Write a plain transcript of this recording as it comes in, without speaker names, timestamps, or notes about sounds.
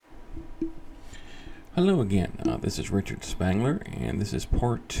Hello again. This is Richard Spangler, and this is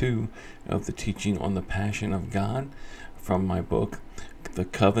part 2 of the teaching on the Passion of God from my book, The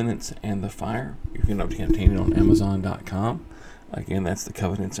Covenants and the Fire. You can obtain it on Amazon.com. Again, that's The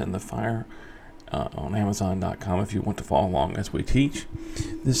Covenants and the Fire on Amazon.com if you want to follow along as we teach.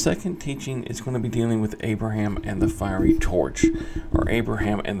 The second teaching is going to be dealing with Abraham and the fiery torch, or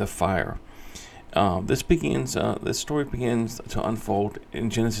Abraham and the fire. This story begins to unfold in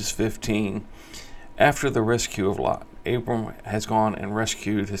Genesis 15. After the rescue of Lot, Abram has gone and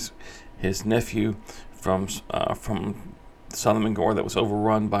rescued his nephew from Sodom and Gomorrah that was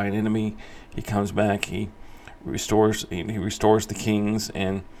overrun by an enemy. He comes back, he restores the kings,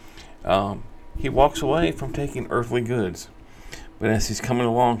 and he walks away from taking earthly goods. But as he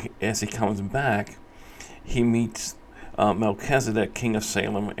comes back, he meets Melchizedek, king of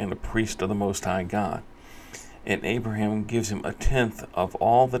Salem, and a priest of the Most High God. And Abraham gives him a tenth of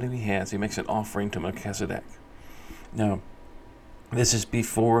all that he has. He makes an offering to Melchizedek. Now, this is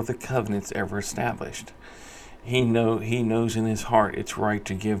before the covenant's ever established. He knows in his heart it's right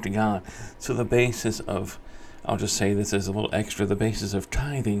to give to God. So the basis of, I'll just say this as a little extra, the basis of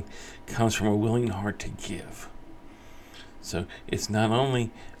tithing comes from a willing heart to give. So it's not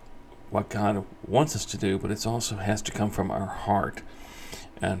only what God wants us to do, but it also has to come from our heart.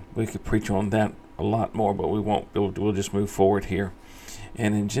 And we could preach on that a lot more, but we won't. We'll just move forward here.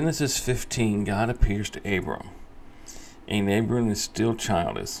 And in Genesis 15, God appears to Abram, and Abram is still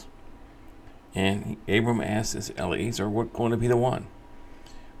childless. And Abram asks, "Is Eliezer going to be the one?"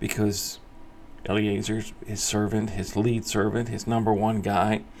 Because Eliezer's his servant, his lead servant, his number one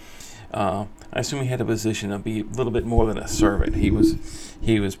guy. I assume he had a position of be a little bit more than a servant. He was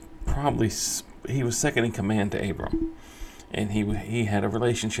second in command to Abram. And he had a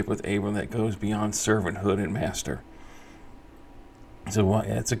relationship with Abram that goes beyond servanthood and master. So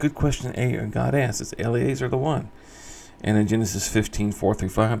it's a good question God asks. Is Eliezer the one? And in Genesis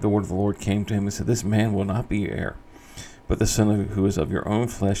 15:4-5, the word of the Lord came to him and said, "This man will not be your heir, but the son who is of your own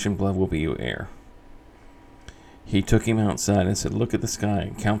flesh and blood will be your heir." He took him outside and said, "Look at the sky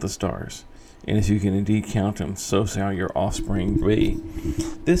and count the stars. And if you can indeed count them, so shall your offspring be."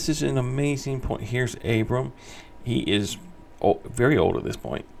 This is an amazing point. Here's Abram. He is very old at this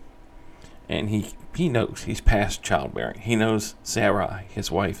point, and he knows he's past childbearing. He knows Sarai, his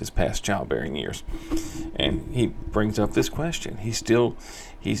wife, is past childbearing years, and he brings up this question. He's still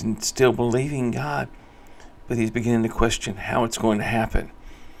believing God, but he's beginning to question how it's going to happen.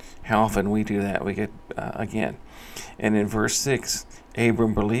 How often we do that? We get again, and in verse 6,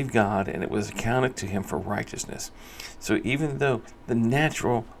 Abram believed God, and it was accounted to him for righteousness. So even though the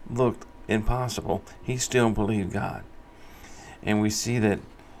natural looked impossible, he still believed God. And we see that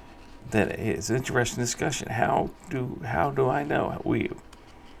it's an interesting discussion. How do I know?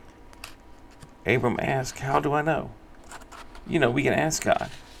 Abram asked, "How do I know?" We can ask God,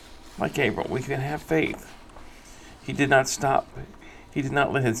 like Abram. We can have faith. He did not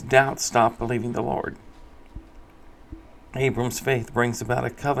let his doubt stop believing the Lord. Abram's faith brings about a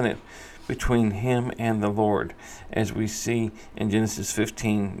covenant between him and the Lord, as we see in Genesis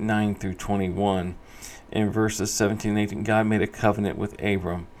 15:9-21. In verses 17 and 18, God made a covenant with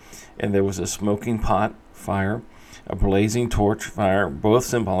Abram, and there was a smoking pot, fire, a blazing torch, fire, both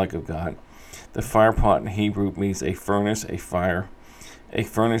symbolic of God. The fire pot in Hebrew means a furnace, a fire. A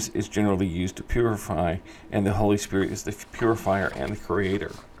furnace is generally used to purify, and the Holy Spirit is the purifier and the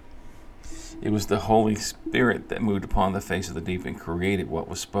creator. It was the Holy Spirit that moved upon the face of the deep and created what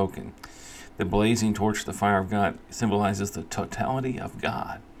was spoken. The blazing torch, the fire of God, symbolizes the totality of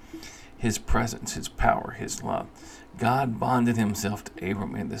God. His presence, his power, his love. God bonded himself to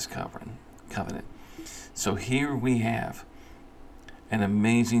Abram in this covenant. So here we have an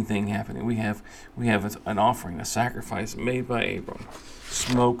amazing thing happening. We have an offering, a sacrifice made by Abram.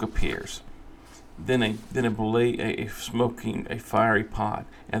 Smoke appears. Then a fiery pot,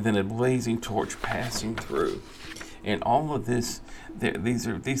 and then a blazing torch passing through. And all of this,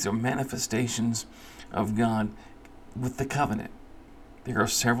 these are manifestations of God with the covenant. There are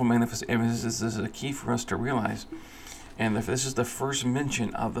several manifestations. This is a key for us to realize. And this is the first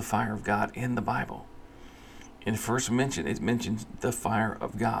mention of the fire of God in the Bible. In the first mention, it mentions the fire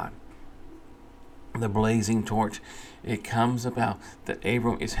of God. The blazing torch. It comes about that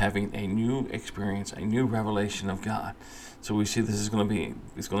Abram is having a new experience, a new revelation of God. So we see this is going to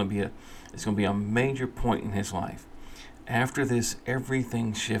be a major point in his life. After this,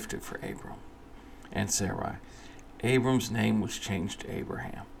 everything shifted for Abram and Sarai. Abram's name was changed to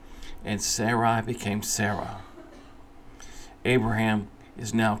Abraham, and Sarai became Sarah. Abraham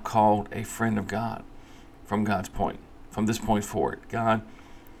is now called a friend of God from this point forward. God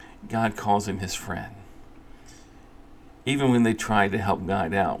calls him his friend. Even when they tried to help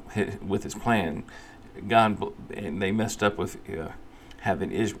God out with his plan, and they messed up with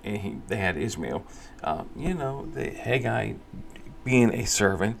having Ishmael. They had Ishmael. Haggai, being a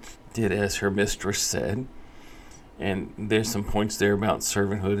servant, did as her mistress said. And there's some points there about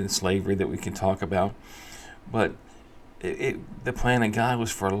servanthood and slavery that we can talk about. But the plan of God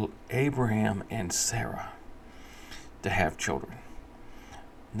was for Abraham and Sarah to have children,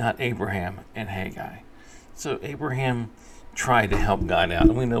 not Abraham and Haggai. So Abraham tried to help God out.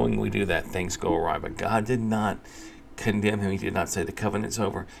 And we know when we do that, things go awry. But God did not condemn him. He did not say the covenant's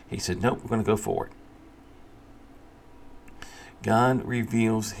over. He said, nope, we're going to go forward. God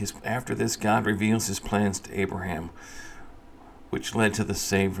reveals his plans to Abraham, which led to the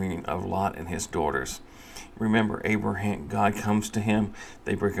saving of Lot and his daughters. Remember, Abraham, God comes to him,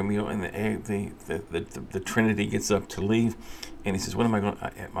 they bring a meal, and the Trinity gets up to leave, and he says, am I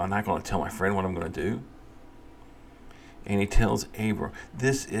not going to tell my friend what I'm going to do? And he tells Abram,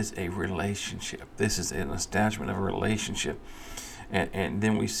 this is a relationship. This is an establishment of a relationship. And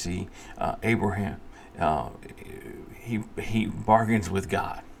then we see Abraham, he bargains with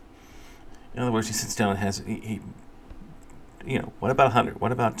God. In other words, he sits down and has, what about 100?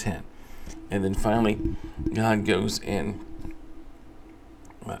 What about 10? And then finally, God goes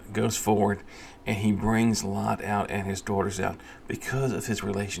forward, and he brings Lot out and his daughters out because of his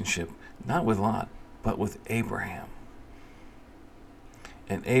relationship, not with Lot, but with Abraham.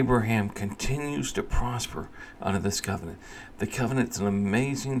 And Abraham continues to prosper under this covenant. The covenant's an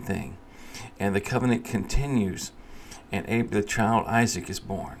amazing thing. And the covenant continues. And the child Isaac is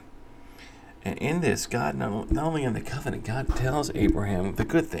born. And in this, God, not only in the covenant, God tells Abraham the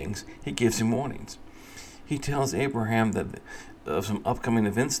good things. He gives him warnings. He tells Abraham of some upcoming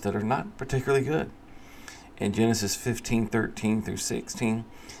events that are not particularly good. In Genesis 15:13 through 16,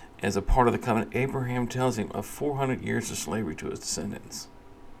 as a part of the covenant, Abraham tells him of 400 years of slavery to his descendants.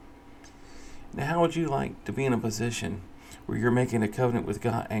 Now, how would you like to be in a position where you're making a covenant with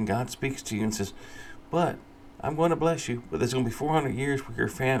God and God speaks to you and says, but I'm going to bless you, but there's going to be 400 years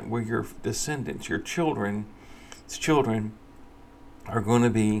where your descendants, your children are going to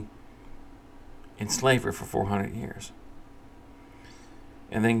be in slavery for 400 years.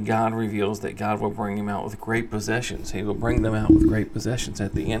 And then God reveals that God will bring him out with great possessions. He will bring them out with great possessions.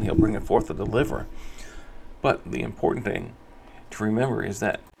 At the end, he'll bring forth a deliverer. But the important thing to remember is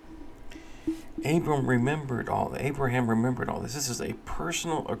that Abraham remembered all this. This is a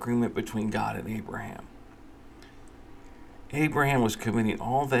personal agreement between God and Abraham. Abraham was committing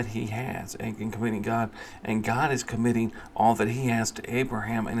all that he has and committing God, and God is committing all that he has to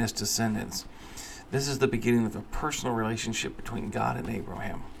Abraham and his descendants. This is the beginning of a personal relationship between God and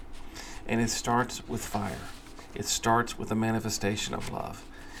Abraham. And it starts with fire. It starts with a manifestation of love.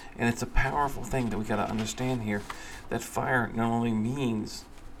 And it's a powerful thing that we got to understand here, that fire not only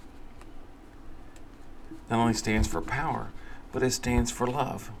stands for power, but it stands for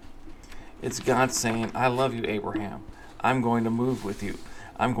love. It's God saying, I love you, Abraham. I'm going to move with you.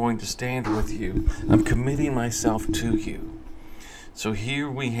 I'm going to stand with you. I'm committing myself to you. So here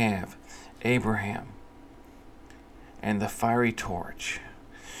we have Abraham and the fiery torch.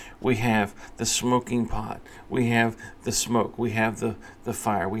 We have the smoking pot. We have the smoke. We have the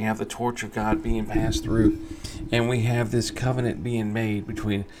fire. We have the torch of God being passed through. And we have this covenant being made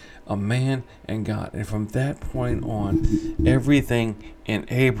between a man and God. And from that point on, everything in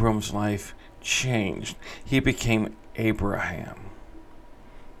Abram's life changed. He became Abraham.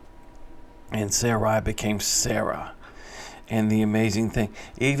 And Sarai became Sarah. And the amazing thing,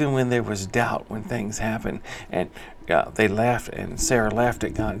 even when there was doubt, when things happened, and they laughed, and Sarah laughed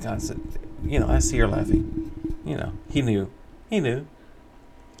at God, and God said, I see her laughing. He knew.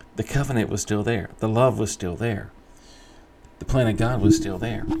 The covenant was still there. The love was still there. The plan of God was still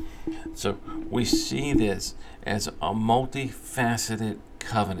there. So we see this as a multifaceted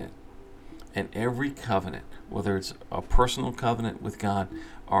covenant. And every covenant, whether it's a personal covenant with God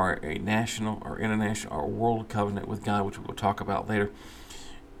or a national or international or world covenant with God, which we'll talk about later,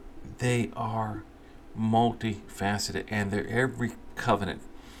 they are multifaceted, and every covenant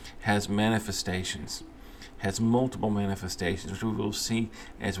has manifestations, has multiple manifestations, which we will see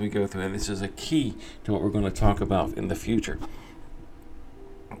as we go through. And this is a key to what we're going to talk about in the future.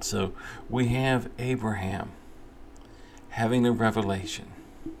 So we have Abraham having a revelation,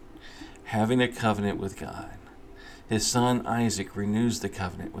 having a covenant with God. His son Isaac renews the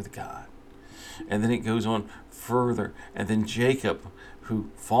covenant with God. And then it goes on further. And then Jacob, who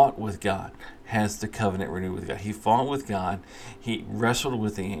fought with God, has the covenant renewed with God. He fought with God. He wrestled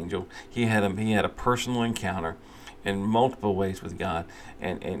with the angel. He had a personal encounter. in multiple ways with God,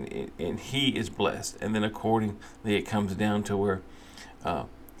 and he is blessed. And then accordingly, it comes down to where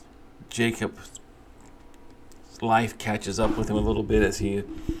Jacob's life catches up with him a little bit as he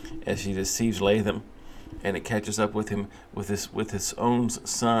deceives Laban, and it catches up with him with his own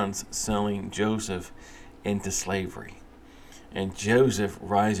sons selling Joseph into slavery, and Joseph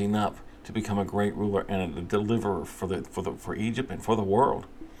rising up to become a great ruler and a deliverer for Egypt and for the world,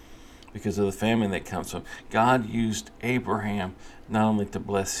 because of the famine that comes. So God used Abraham not only to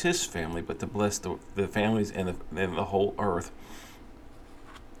bless his family, but to bless the families and the whole earth.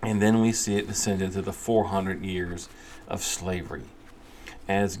 And then we see it descend into the 400 years of slavery.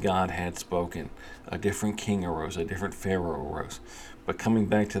 As God had spoken, a different king arose, a different Pharaoh arose. But coming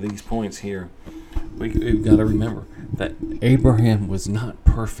back to these points here, we've got to remember that Abraham was not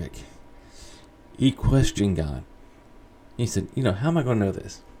perfect. He questioned God. He said, how am I going to know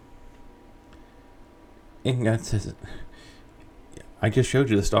this? And God says, I just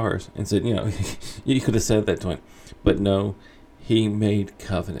showed you the stars, and said, you could have said that to him. But no, he made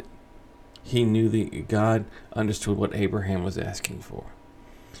covenant. He knew God understood what Abraham was asking for.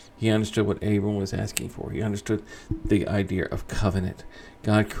 He understood what Abram was asking for. He understood the idea of covenant.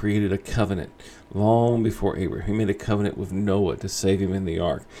 God created a covenant long before Abraham. He made a covenant with Noah to save him in the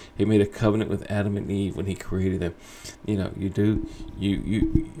ark. He made a covenant with Adam and Eve when he created them. I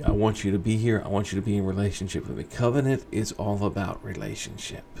want you to be here. I want you to be in relationship with me. Covenant is all about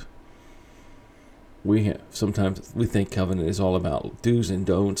relationship. Sometimes we think covenant is all about do's and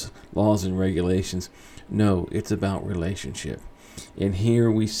don'ts, laws and regulations. No, it's about relationship. And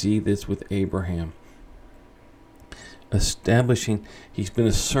here we see this with Abraham. Establishing, he's been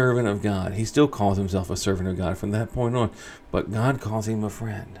a servant of God. He still calls himself a servant of God from that point on. But God calls him a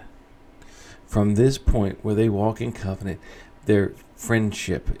friend. From this point where they walk in covenant, their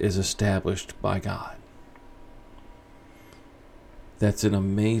friendship is established by God. That's an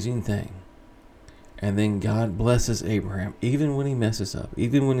amazing thing. And then God blesses Abraham, even when he messes up,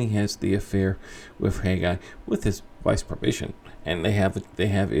 even when he has the affair with Hagar, with his wife's permission, and they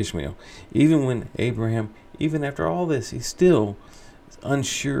have Ishmael. Even when Abraham, even after all this, he's still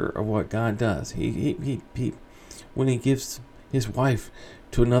unsure of what God does. He when he gives his wife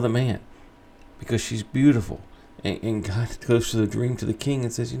to another man because she's beautiful, and God goes to the dream to the king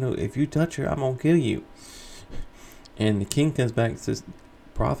and says, if you touch her, I'm gonna kill you. And the king comes back and says,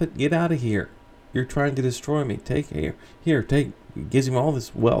 prophet, get out of here. You're trying to destroy me. Take here, take. Gives him all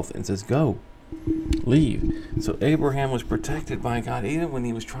this wealth and says, go, leave. So Abraham was protected by God even when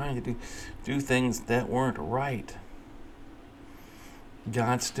he was trying to do things that weren't right.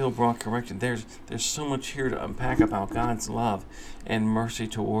 God still brought correction. There's so much here to unpack about God's love and mercy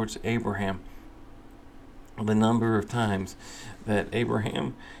towards Abraham. The number of times that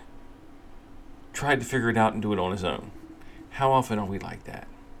Abraham tried to figure it out and do it on his own. How often are we like that?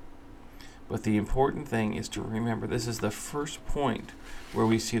 But the important thing is to remember this is the first point where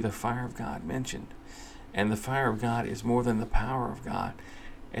we see the fire of God mentioned. And the fire of God is more than the power of God.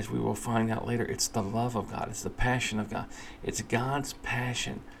 As we will find out later, it's the love of God. It's the passion of God. It's God's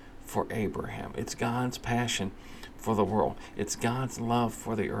passion for Abraham. It's God's passion for the world. It's God's love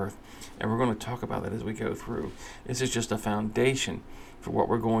for the earth. And we're going to talk about that as we go through. This is just a foundation for what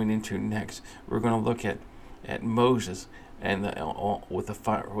we're going into next. We're going to look at Moses and with the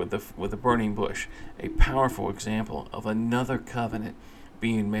fire, with the burning bush, a powerful example of another covenant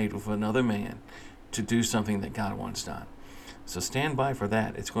being made with another man to do something that God wants done. So stand by for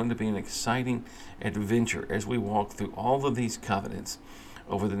that. It's going to be an exciting adventure as we walk through all of these covenants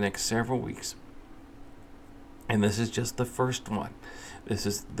over the next several weeks. And this is just the first one. This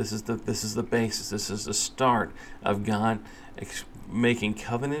is the basis. This is the start of God making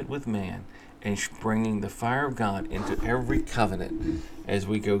covenant with man and bringing the fire of God into every covenant. As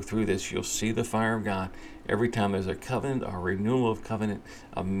we go through this, you'll see the fire of God every time there's a covenant, a renewal of covenant,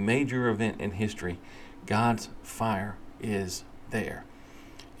 a major event in history. God's fire is there.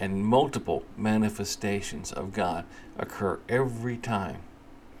 And multiple manifestations of God occur every time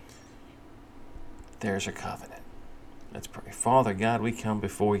there's a covenant. Let's pray. Father God, we come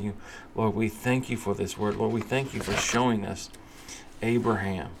before you. Lord, we thank you for this word. Lord, we thank you for showing us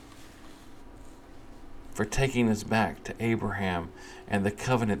Abraham, for taking us back to Abraham and the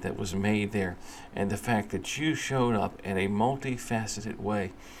covenant that was made there, and the fact that you showed up in a multifaceted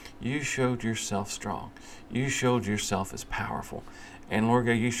way. You showed yourself strong. You showed yourself as powerful. And Lord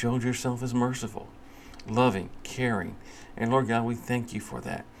God, you showed yourself as merciful, loving, caring. And Lord God, we thank you for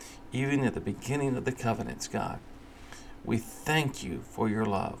that. Even at the beginning of the covenants, God, we thank you for your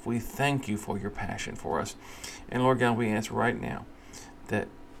love. We thank you for your passion for us. And Lord God, we ask right now that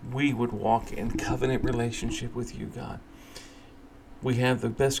we would walk in covenant relationship with you, God. We have the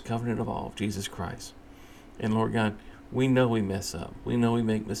best covenant of all, Jesus Christ. And Lord God, we know we mess up. We know we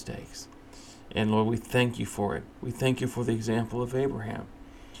make mistakes. And Lord, we thank you for it. We thank you for the example of Abraham,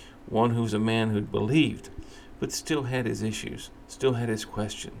 one who's a man who believed, but still had his issues, still had his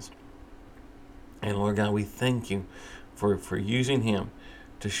questions. And Lord God, we thank you for using him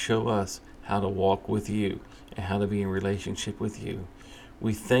to show us how to walk with you and how to be in relationship with you.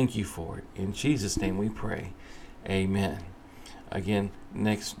 We thank you for it. In Jesus' name we pray. Amen. Again,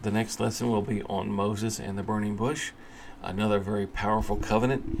 the next lesson will be on Moses and the burning bush, another very powerful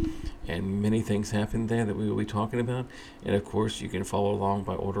covenant, and many things happen there that we will be talking about. And of course, you can follow along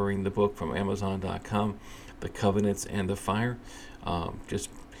by ordering the book from Amazon.com, The Covenants and the Fire. Just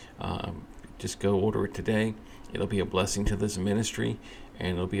go order it today. It'll be a blessing to this ministry,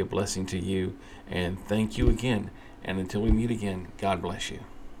 and it'll be a blessing to you. And thank you again. And until we meet again, God bless you.